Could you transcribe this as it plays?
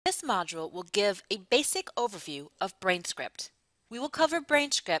This module will give a basic overview of BRAINscript. We will cover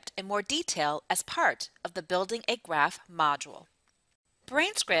BRAINscript in more detail as part of the Building a Graph module.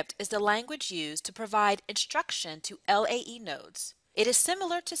 BRAINscript is the language used to provide instruction to LAE nodes. It is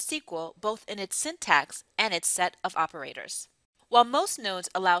similar to SQL both in its syntax and its set of operators. While most nodes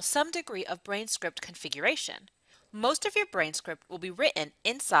allow some degree of BRAINscript configuration, most of your BRAINscript will be written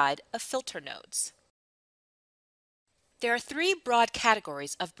inside of filter nodes. There are three broad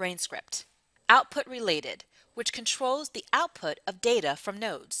categories of BRAINscript. Output related, which controls the output of data from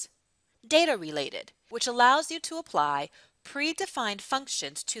nodes. Data related, which allows you to apply predefined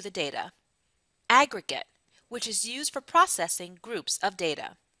functions to the data. Aggregate, which is used for processing groups of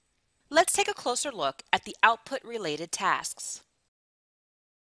data. Let's take a closer look at the output related tasks.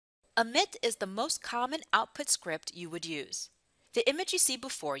 Emit is the most common output script you would use. The image you see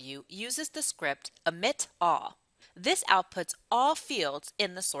before you uses the script emit all. This outputs all fields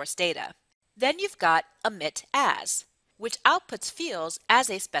in the source data. Then you've got emit as, which outputs fields as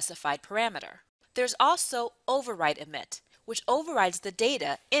a specified parameter. There's also override emit, which overrides the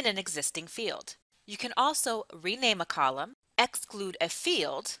data in an existing field. You can also rename a column, exclude a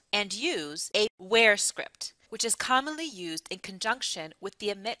field, and use a where script, which is commonly used in conjunction with the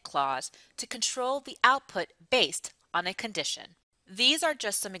emit clause to control the output based on a condition. These are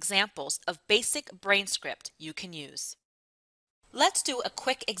just some examples of basic BRAINscript you can use. Let's do a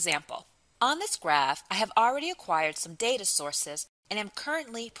quick example. On this graph, I have already acquired some data sources and am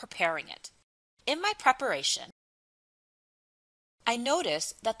currently preparing it. In my preparation, I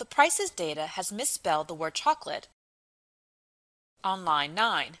notice that the prices data has misspelled the word chocolate on line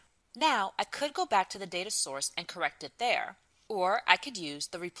 9. Now, I could go back to the data source and correct it there, or I could use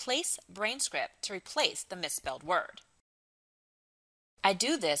the replace BRAINscript to replace the misspelled word. I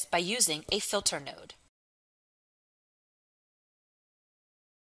do this by using a filter node.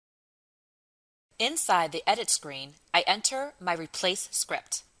 Inside the edit screen, I enter my replace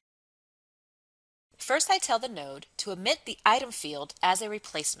script. First, I tell the node to emit the item field as a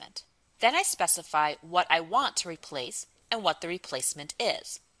replacement. Then I specify what I want to replace and what the replacement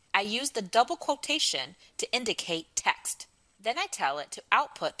is. I use the double quotation to indicate text. Then I tell it to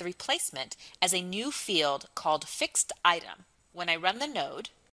output the replacement as a new field called fixed item. When I run the node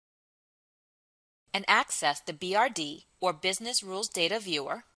and access the BRD or Business Rules Data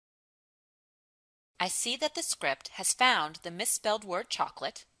Viewer, I see that the script has found the misspelled word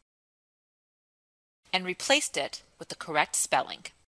chocolate and replaced it with the correct spelling.